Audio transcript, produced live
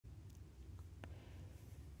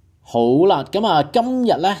好啦，咁啊，今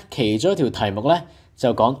日咧其中一條題目咧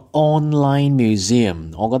就講 online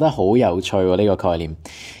museum， 我覺得好有趣喎呢個概念。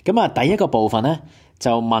咁啊，第一個部分咧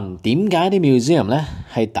就問點解啲 museum 咧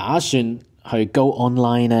係打算去 go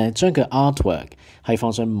online 咧，將佢 artwork 係放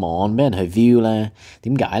上網俾人去 view 咧？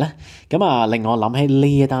點解咧？咁啊，令我諗起呢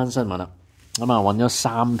一單新聞啦。咁啊，揾咗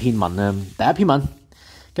3篇文啦。第一篇文，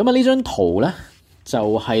咁啊呢張圖咧就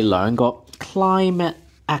係兩個 climate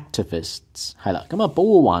activists 係啦，咁啊保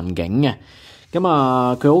護環境嘅，咁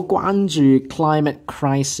啊佢好關注 climate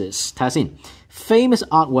crisis。睇下先 ，famous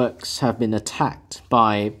artworks have been attacked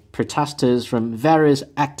by protesters from various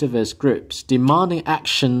activist groups demanding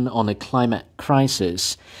action on the climate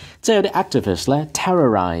crisis。即係有啲 activists 咧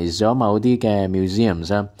terrorize 咗某啲嘅 museums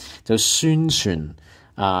咧，就宣傳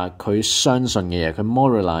佢相信嘅嘢，佢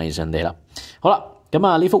moralize 人哋啦。好啦。咁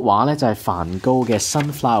啊，呢幅畫咧就係梵高嘅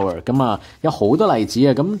Sunflower， 咁啊有好多例子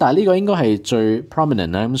啊，咁但係呢個應該係最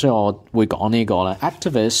prominent 咧，咁所以我會講呢個啦。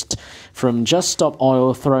Activist from Just Stop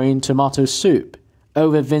Oil throwing tomato soup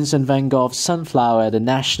over Vincent van Gogh's Sunflower at the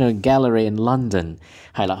National Gallery in London，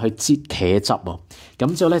 係啦，去擠茄汁喎，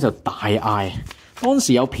咁之後咧就大嗌，當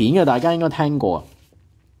時有片嘅，大家應該聽過啊。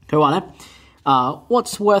佢話咧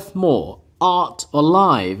，What's worth more, art or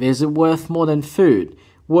life? Is it worth more than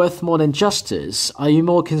food?Worth more than justice? Are you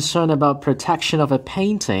more concerned about protection of a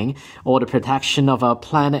painting or the protection of our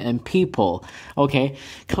planet and people? OK，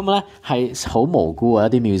 咁咧係好無辜嘅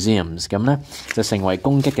一啲 museums， 咁咧就成為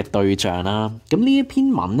攻擊嘅對象啦。咁呢一篇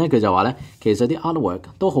文咧，佢就話咧，其實啲 artwork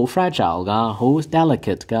都好 fragile 噶，好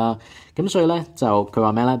delicate 噶。咁所以咧就佢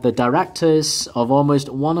話咩咧 ？The directors of almost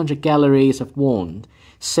 100 galleries have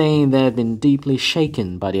warned，saying they have been deeply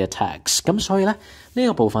shaken by the attacks。咁所以咧呢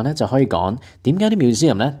個部分咧就可以講點解啲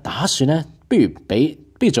museum 咧打算咧，不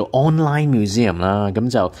如做 online museum 啦，咁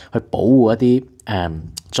就去保護一啲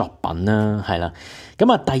作品啦，係啦。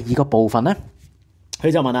咁啊第二個部分咧，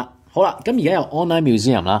佢就問啦，好啦，咁而家有 online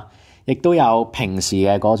museum 啦，亦都有平時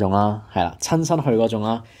嘅嗰種啦，係啦，親身去嗰種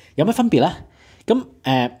啦，有咩分別咧？咁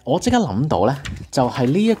我即刻諗到咧，就係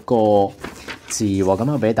呢一個字喎，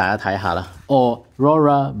咁我俾大家睇下啦。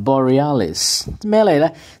Aurora Borealis 咩嚟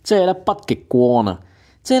咧？即係咧北極光啊！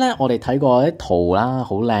即係咧，我哋睇過啲圖啦，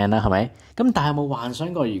好靚啦，係咪？咁但係有冇幻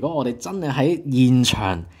想過，如果我哋真係喺現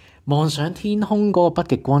場望上天空嗰個北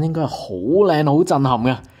極光，應該係好靚、好震撼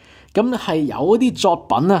嘅。咁係有啲作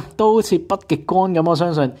品啊，都好似北極光咁，我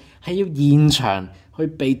相信係要現場去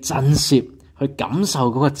被震懾，去感受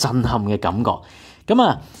嗰個震撼嘅感覺。咁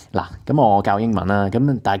啊嗱，咁我教英文啦，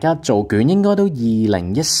咁大家做卷應該都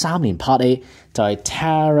2013年 Part A 就係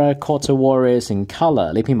Terracotta Warriors in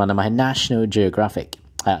Colour 呢篇文啊嘛，係 National Geographic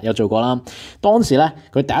係有做過啦。當時咧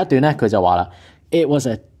佢第一段咧佢就話啦 ，It was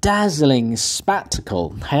a dazzling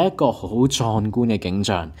spectacle 係一個好壯觀嘅景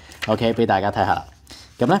象。OK， 俾大家睇下啦。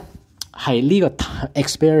咁咧係呢個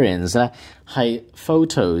experience 咧係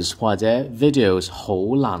photos 或者 videos 好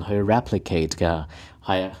難去 replicate 噶，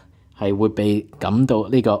係啊。係會被感到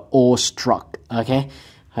呢個 awestruck，OK，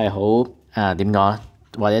 係好點講咧？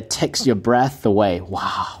或者 takes your breath away， 哇，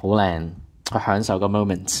好靚，去享受個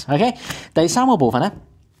moment。OK， 第三個部分咧，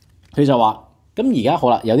佢就話咁而家好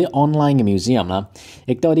啦，有啲 online 嘅 museum 啦，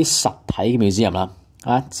亦都有啲實體嘅 museum 啦。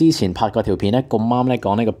之前拍過條片咧，咁啱咧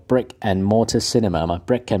講呢個 brick and mortar cinema 啊嘛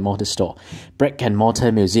 ，brick and mortar store，brick and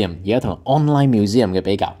mortar museum， 而家同 online museum 嘅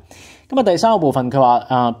比較。咁啊，第三個部分佢話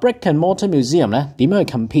brick and mortar museum 咧點樣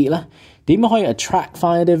去 compete 咧？點樣可以 attract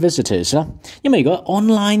翻一啲 visitors 咧？因為如果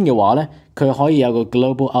online 嘅話咧，佢可以有個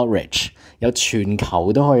global outreach， 有全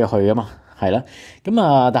球都可以去啊嘛，係啦。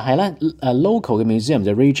咁但係咧local 嘅 museum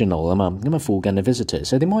就 regional 啊嘛，咁附近嘅 visitors，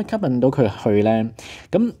 所以點可以吸引到佢去咧？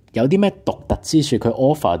咁有啲咩獨特之處佢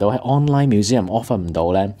offer 到喺 online museum offer 唔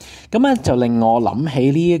到咧？咁咧就令我諗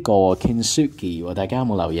起呢一個 kintsugi 喎，大家有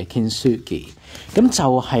冇留意 kintsugi？ 咁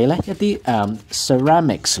就係咧一啲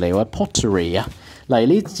ceramics 嚟喎 pottery 啊，嚟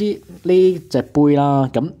呢隻杯啦，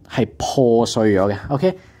咁係破碎咗嘅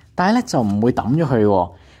 ，OK， 但係咧就唔會抌咗佢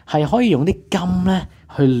喎，係可以用啲金咧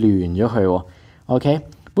去聯咗佢喎 ，OK，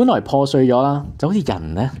 本來破碎咗啦，就好似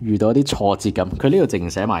人咧遇到啲挫折咁，佢呢度淨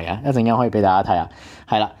寫埋嘅，一陣間可以俾大家睇下，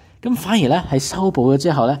係啦。咁反而咧係修補咗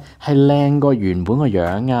之後咧係靚過原本個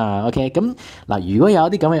樣啊 ，OK？ 咁嗱，如果有一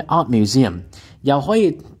啲咁嘅 art museum， 又可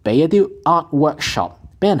以俾一啲 art workshop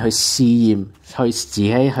俾人去試驗，去自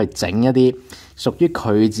己去整一啲屬於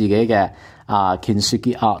佢自己嘅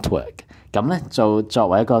kintsugi artwork， 咁咧就作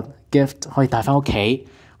為一個 gift 可以帶翻屋企，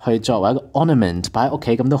去作為一個 ornament 擺喺屋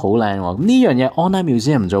企，咁都好靚喎。咁呢樣嘢 online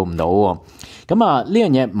museum 做唔到喎。咁呢樣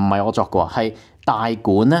嘢唔係我作過，係大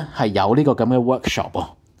館咧係有呢個咁嘅 workshop 喎。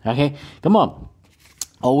OK， 咁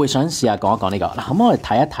我會想試下講一講呢個嗱，咁我哋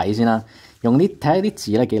睇一睇先啦。用啲睇下啲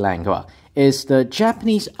字咧幾靚，佢話 is the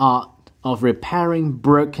Japanese art of repairing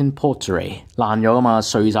broken pottery 爛咗噶嘛，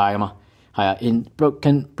碎晒噶嘛，係啊 in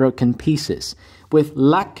broken pieces with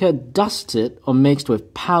lacquer dusted or mixed with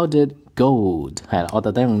powdered gold 係啦，我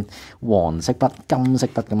特登用黃色筆、金色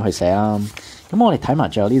筆咁去寫啦。咁我哋睇埋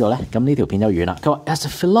最後呢度咧，咁呢條片就完啦。佢話 as a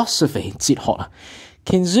philosophy 哲學啊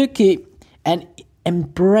Kinzuki an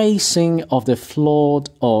embracing of the flawed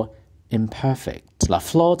or imperfect 嗱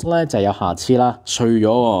flawed 咧就係有瑕疵啦，碎咗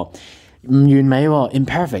喎。唔完美喎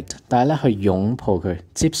imperfect， 但係咧去擁抱佢，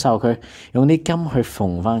接受佢，用啲金去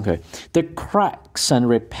縫翻佢。The cracks and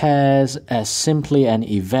repairs as simply an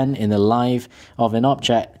event in the life of an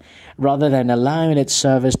object, rather than allowing its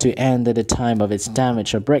service to end at the time of its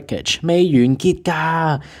damage or breakage。未完結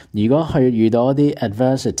㗎。如果佢遇到一啲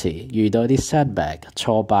adversity， 遇到一啲 setback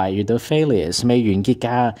挫敗，遇到 failures， 未完結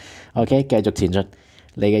㗎。OK， 繼續前進。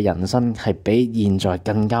你嘅人生係比現在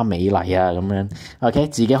更加美麗啊！咁樣 OK，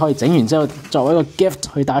 自己可以整完之後作為一個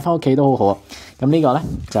gift 去帶翻屋企都好好啊！咁呢個呢，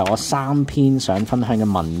就係我3篇想分享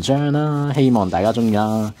嘅文章啦，希望大家中意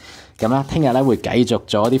啦。咁啦，聽日呢會繼續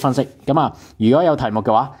做一啲分析。咁啊，如果有題目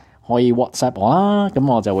嘅話，可以 WhatsApp 我啦，咁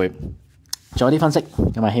我就會做一啲分析。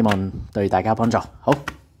咁啊，希望對大家幫助。好。